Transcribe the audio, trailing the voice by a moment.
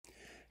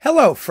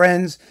Hello,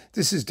 friends.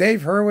 This is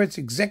Dave Hurwitz,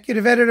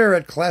 executive editor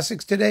at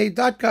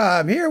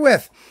ClassicsToday.com, here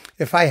with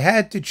If I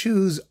Had to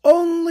Choose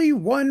Only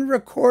One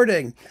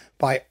Recording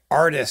by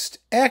Artist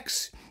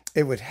X,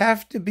 it would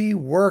have to be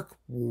work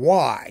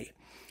Y.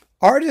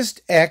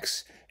 Artist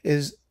X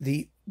is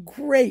the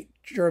great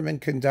German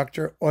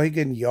conductor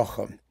Eugen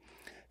Jochum.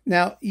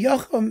 Now,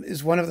 Jochum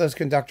is one of those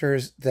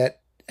conductors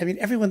that,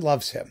 everyone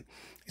loves him.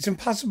 It's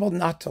impossible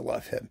not to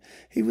love him.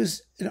 He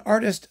was an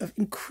artist of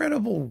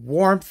incredible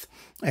warmth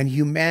and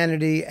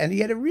humanity, and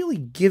he had a really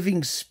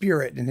giving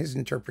spirit in his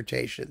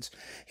interpretations.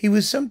 He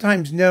was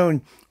sometimes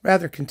known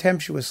rather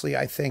contemptuously,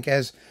 I think,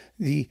 as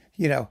the,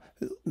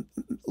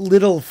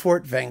 little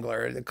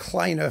Furtwängler, the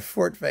kleine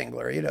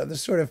Furtwängler, the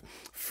sort of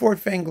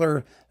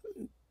Furtwängler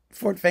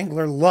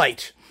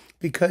light,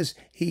 because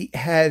he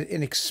had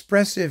an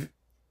expressive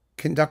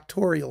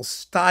conductorial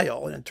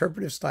style, an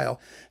interpretive style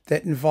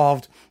that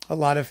involved a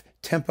lot of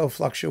tempo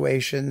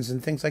fluctuations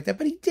and things like that.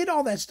 But he did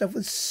all that stuff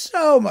with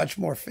so much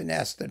more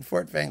finesse than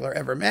Furtwängler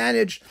ever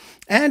managed,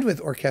 and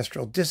with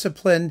orchestral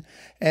discipline.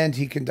 And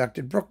he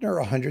conducted Bruckner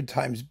 100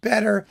 times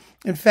better.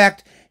 In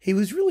fact, he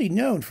was really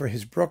known for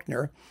his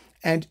Bruckner,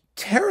 and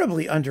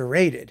terribly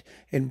underrated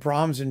in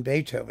Brahms and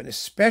Beethoven,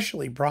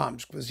 especially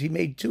Brahms, because he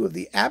made two of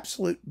the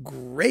absolute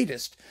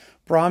greatest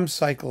Brahms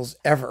cycles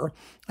ever.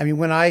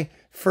 When I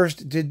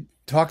first did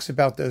talks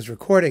about those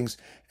recordings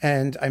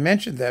and I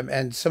mentioned them,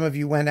 and some of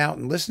you went out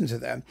and listened to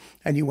them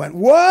and you went,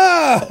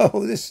 whoa,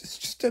 this is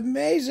just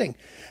amazing.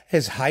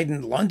 His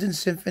Haydn London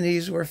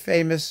symphonies were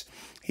famous.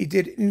 He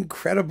did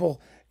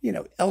incredible,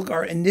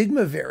 Elgar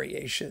Enigma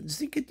variations.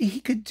 He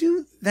could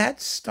do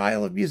that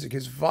style of music.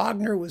 His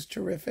Wagner was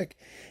terrific.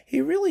 He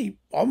really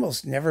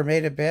almost never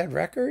made a bad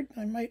record,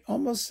 I might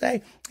almost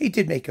say. He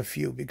did make a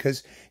few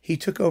because he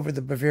took over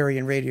the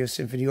Bavarian Radio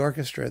Symphony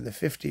Orchestra in the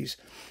 50s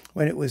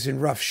when it was in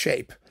rough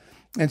shape.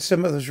 And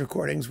some of those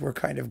recordings were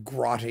kind of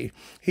grotty.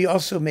 He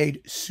also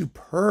made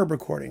superb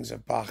recordings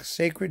of Bach's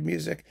sacred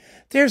music.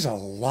 There's a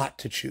lot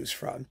to choose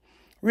from.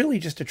 Really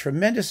just a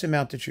tremendous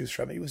amount to choose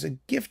from. He was a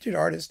gifted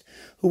artist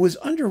who was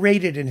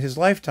underrated in his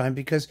lifetime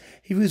because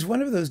he was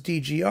one of those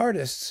DG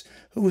artists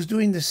who was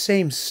doing the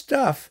same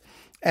stuff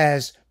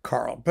as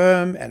Karl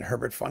Böhm and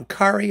Herbert von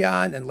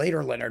Karajan and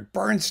later Leonard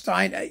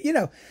Bernstein.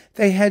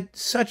 They had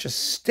such a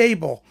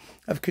stable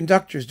of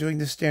conductors doing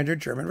the standard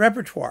German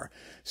repertoire.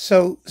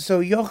 So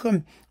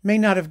Jochum may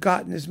not have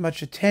gotten as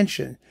much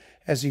attention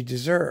as he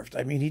deserved.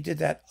 He did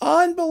that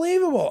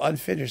unbelievable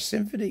Unfinished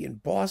Symphony in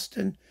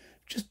Boston.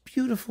 Just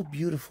beautiful,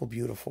 beautiful,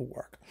 beautiful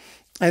work.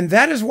 And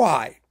that is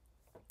why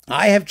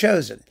I have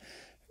chosen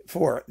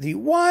for the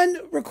one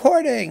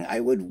recording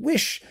I would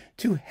wish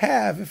to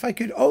have, if I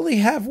could only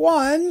have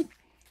one,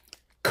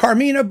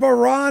 Carmina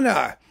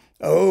Burana.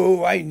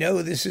 Oh, I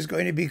know this is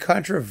going to be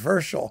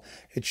controversial.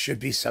 It should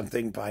be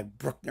something by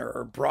Bruckner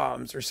or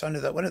Brahms or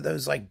one of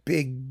those like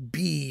big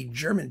B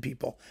German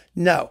people.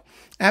 No,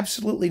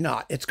 absolutely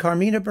not. It's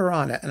Carmina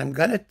Burana, and I'm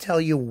going to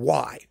tell you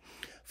why.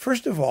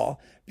 First of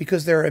all,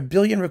 because there are a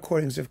billion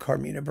recordings of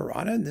Carmina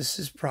Burana, and this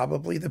is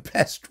probably the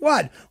best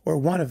one, or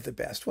one of the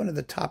best, one of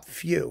the top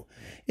few,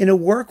 in a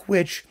work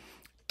which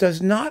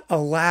does not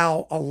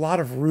allow a lot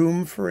of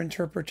room for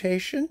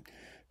interpretation,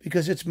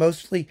 because it's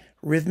mostly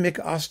rhythmic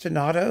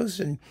ostinatos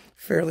and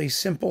fairly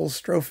simple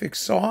strophic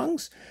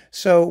songs.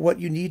 So what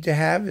you need to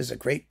have is a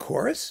great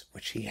chorus,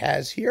 which he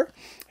has here.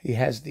 He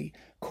has the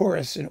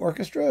chorus and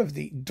orchestra of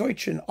the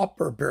Deutschen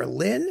Oper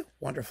Berlin,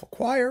 wonderful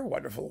choir,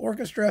 wonderful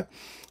orchestra,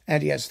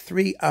 and he has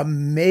three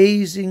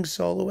amazing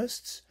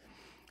soloists.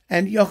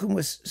 And Jochum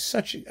was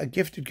such a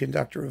gifted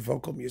conductor of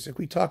vocal music.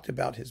 We talked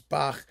about his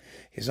Bach,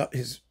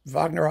 his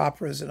Wagner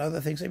operas and other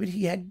things.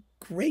 He had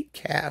great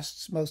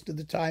casts most of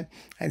the time.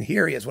 And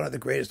here he is one of the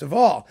greatest of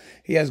all.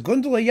 He has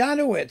Gundula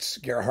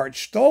Janowitz, Gerhard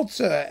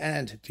Stolze,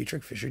 and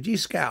Dietrich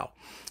Fischer-Dieskau.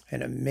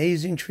 An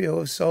amazing trio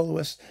of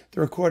soloists. The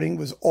recording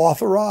was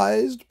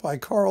authorized by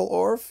Carl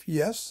Orff.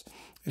 Yes,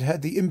 it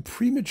had the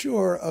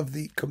imprimatur of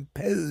the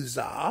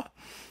composer,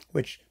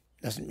 which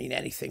doesn't mean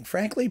anything,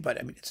 frankly, but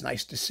it's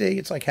nice to see.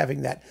 It's like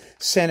having that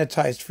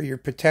sanitized for your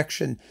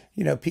protection,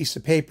 piece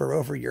of paper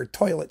over your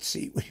toilet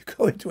seat when you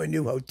go into a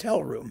new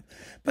hotel room.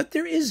 But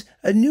there is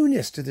a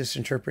newness to this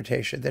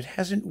interpretation that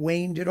hasn't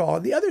waned at all.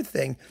 And the other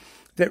thing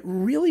that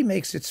really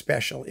makes it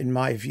special, in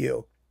my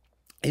view,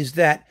 is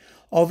that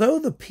although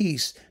the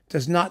piece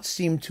does not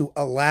seem to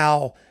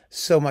allow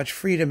so much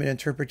freedom in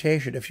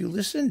interpretation, if you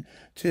listen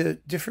to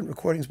different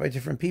recordings by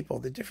different people,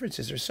 the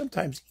differences are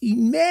sometimes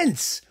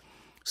immense.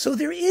 So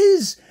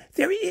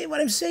what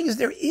I'm saying is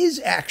there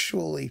is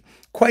actually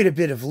quite a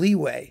bit of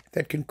leeway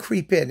that can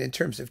creep in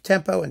terms of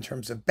tempo, in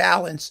terms of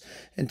balance,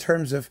 in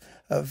terms of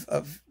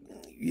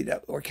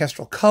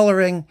orchestral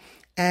coloring.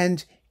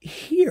 And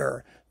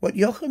here, what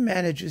Jochum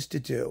manages to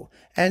do,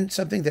 and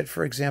something that,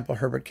 for example,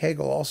 Herbert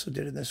Kegel also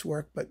did in this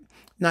work, but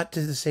not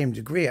to the same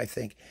degree, I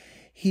think,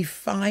 he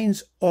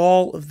finds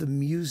all of the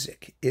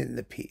music in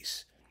the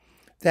piece.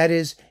 That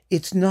is,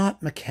 it's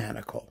not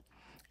mechanical.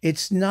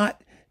 It's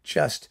not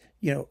just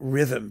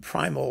rhythm,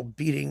 primal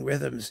beating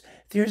rhythms.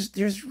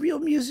 There's real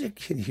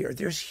music in here.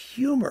 There's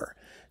humor.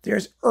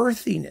 There's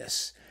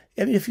earthiness.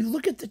 I mean, if you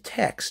look at the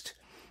text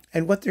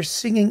and what they're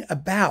singing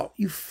about,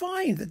 you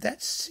find that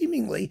that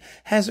seemingly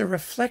has a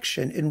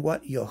reflection in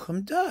what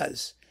Jochum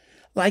does.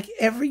 Like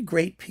every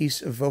great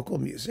piece of vocal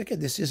music,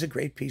 and this is a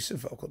great piece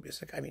of vocal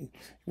music. I mean,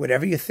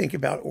 whatever you think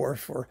about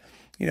Orff or,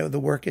 the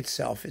work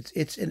itself,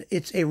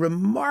 it's a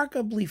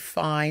remarkably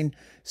fine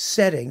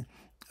setting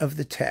of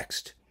the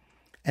text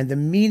and the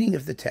meaning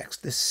of the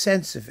text, the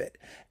sense of it.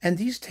 And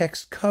these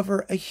texts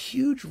cover a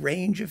huge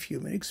range of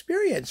human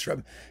experience,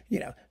 from,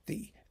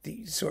 the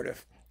sort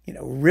of,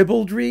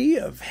 ribaldry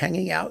of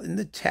hanging out in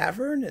the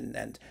tavern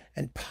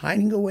and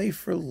pining away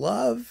for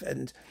love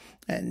and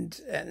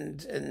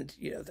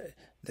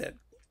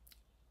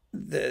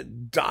the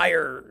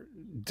dire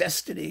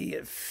destiny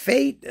of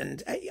fate,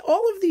 and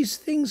all of these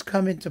things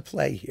come into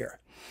play here.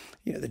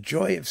 The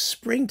joy of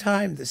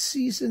springtime, the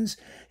seasons.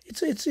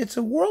 It's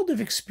a world of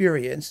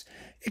experience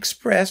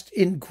expressed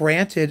in,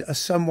 granted, a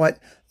somewhat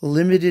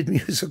limited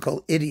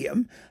musical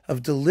idiom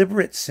of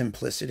deliberate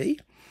simplicity,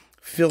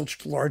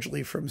 filched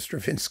largely from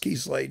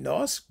Stravinsky's Les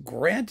Noces,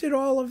 granted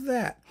all of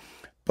that.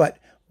 But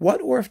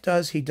what Orff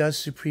does, he does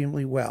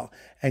supremely well.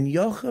 And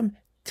Jochum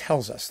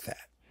tells us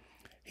that.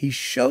 He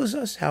shows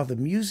us how the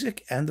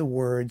music and the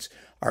words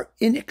are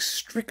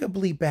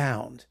inextricably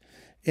bound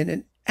in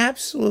an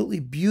absolutely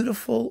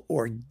beautiful,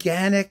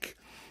 organic,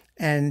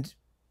 and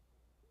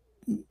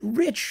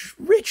rich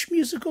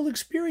musical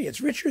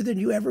experience, richer than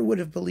you ever would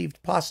have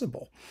believed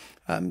possible,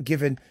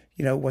 given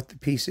what the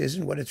piece is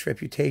and what its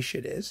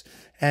reputation is,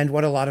 and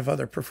what a lot of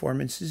other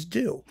performances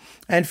do.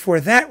 And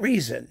for that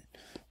reason,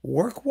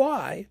 Work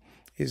Y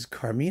is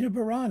Carmina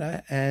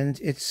Burana, and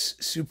its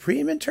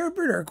supreme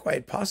interpreter,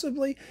 quite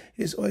possibly,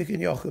 is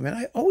Eugen Jochum. And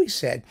I always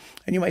said,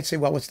 and you might say,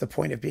 well, what's the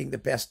point of being the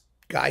best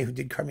guy who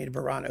did Carmina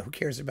Burana? Who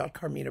cares about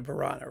Carmina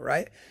Burana,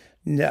 right?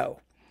 No.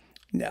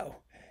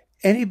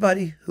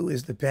 Anybody who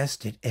is the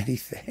best at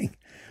anything,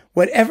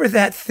 whatever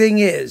that thing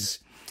is,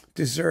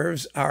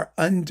 deserves our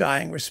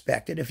undying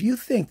respect. And if you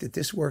think that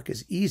this work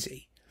is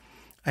easy,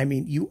 I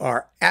mean, you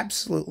are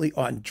absolutely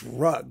on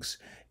drugs.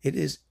 It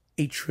is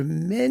a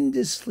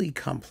tremendously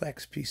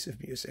complex piece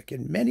of music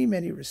in many,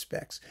 many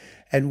respects,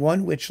 and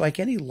one which, like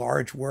any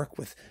large work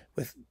with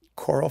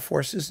choral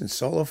forces and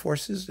solo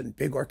forces and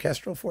big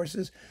orchestral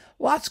forces,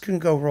 lots can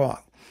go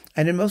wrong.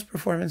 And in most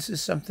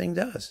performances, something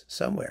does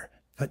somewhere,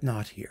 but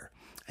not here.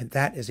 And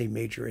that is a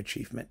major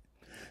achievement.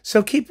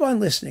 So keep on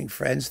listening,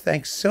 friends.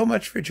 Thanks so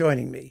much for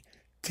joining me.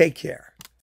 Take care.